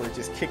sorcerer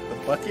just kicked the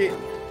bucket.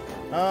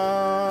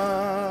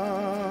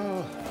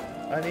 Oh,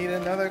 I need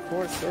another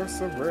court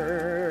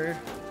sorcerer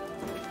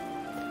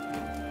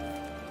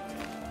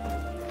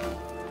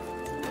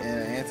and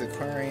an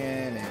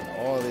antiquarian and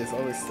all this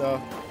other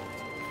stuff.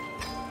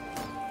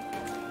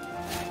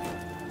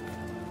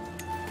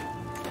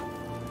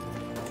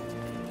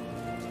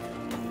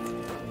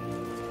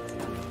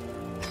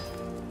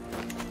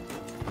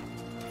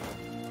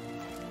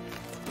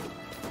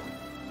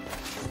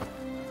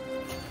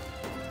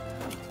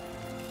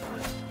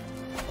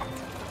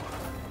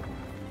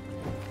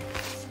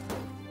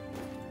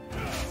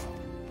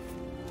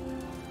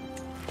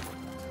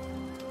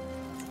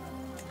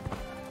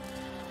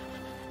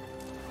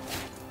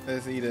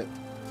 Let's need to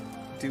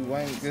do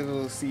one good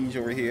little siege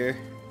over here.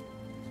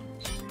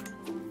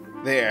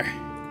 There.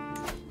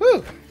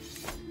 Woo!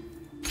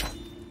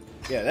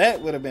 Yeah,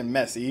 that would have been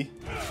messy.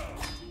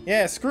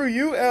 Yeah, screw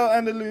you, El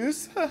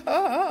Andalus.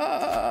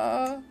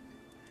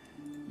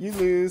 You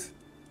lose.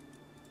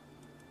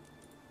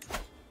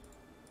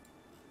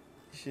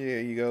 Here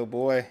you go,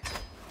 boy.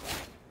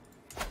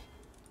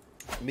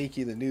 Make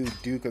you the new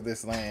Duke of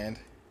this land.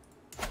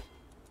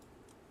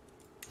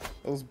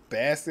 Those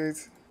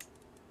bastards.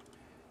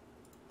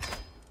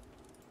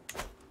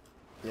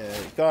 Yeah,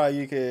 thought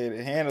you could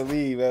handle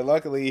me, but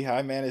luckily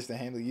I managed to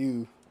handle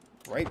you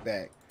right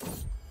back.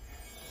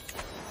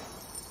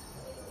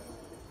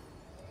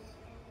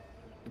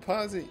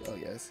 Deposit. Oh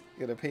yes,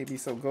 you're gonna pay me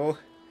some gold.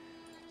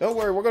 Don't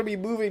worry, we're gonna be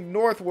moving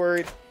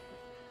northward.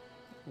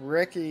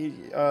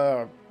 Wrecking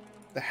the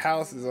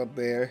house is up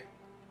there,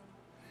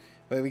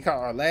 but we caught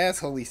our last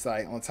holy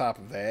site on top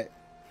of that.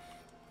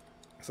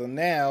 So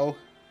now,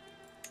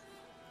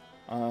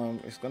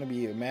 it's going to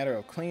be a matter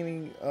of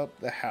cleaning up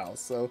the house.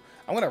 So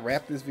I'm going to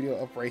wrap this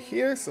video up right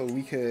here so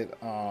we could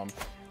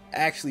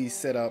actually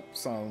set up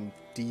some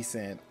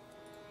decent...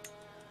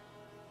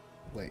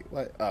 Wait,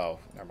 what? Oh,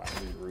 never mind.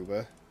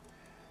 Aruba.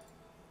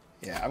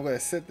 Yeah, I'm going to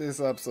set this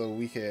up so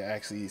we could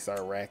actually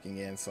start racking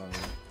in some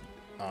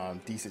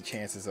decent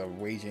chances of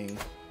waging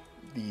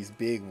these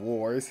big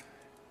wars.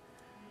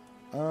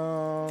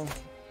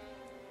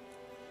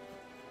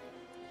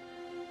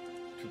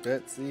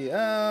 Betsy,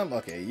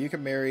 okay, you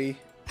can marry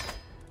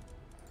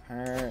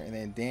her, and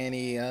then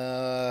Danny,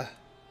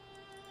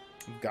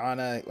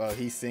 Ghana, well,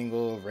 he's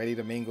single, ready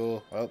to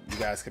mingle. Well, you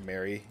guys can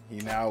marry.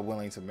 He's now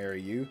willing to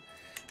marry you.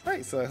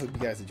 Alright, so I hope you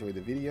guys enjoyed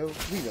the video.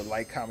 Leave a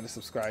like, comment, and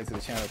subscribe to the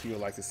channel if you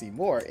would like to see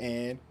more.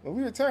 And when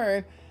we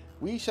return,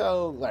 we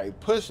shall like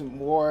push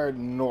more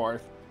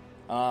north,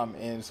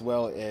 as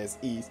well as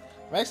east.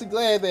 I'm actually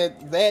glad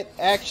that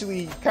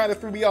actually kind of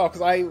threw me off,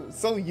 because I'm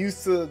so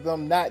used to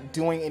them not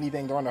doing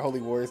anything during the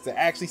Holy Wars, to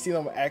actually see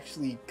them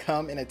actually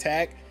come and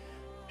attack.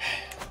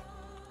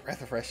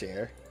 Breath of fresh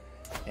air.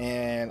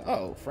 And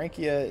oh,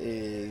 Francia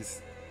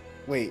is...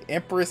 Wait,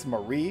 Empress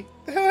Marie?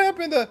 What the hell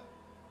happened to...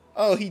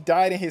 Oh, he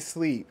died in his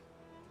sleep.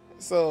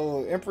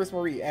 So, Empress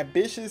Marie,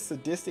 ambitious,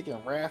 sadistic,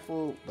 and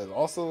wrathful, but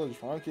also a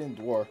drunken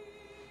dwarf.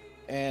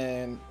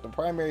 And the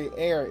primary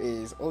heir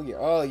is... Oh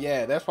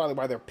yeah, that's probably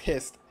why they're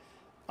pissed.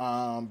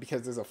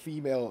 Because there's a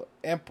female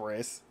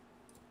empress.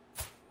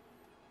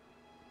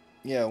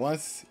 Yeah,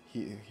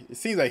 it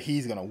seems like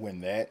he's gonna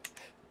win that.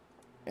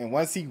 And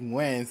once he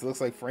wins, it looks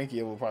like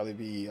Francia will probably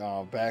be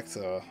back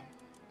to,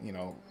 you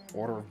know,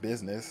 order of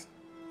business.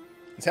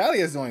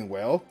 Italia is doing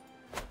well.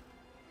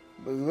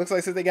 But it looks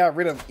like since they got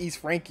rid of East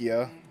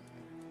Francia,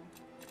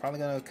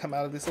 probably gonna come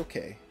out of this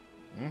okay.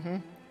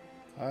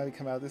 Probably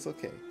come out of this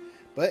okay.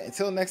 But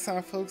until next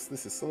time, folks,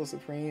 this is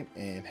SoloSupreme,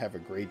 and have a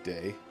great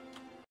day.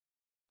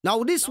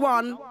 Now this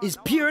one is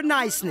pure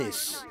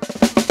niceness.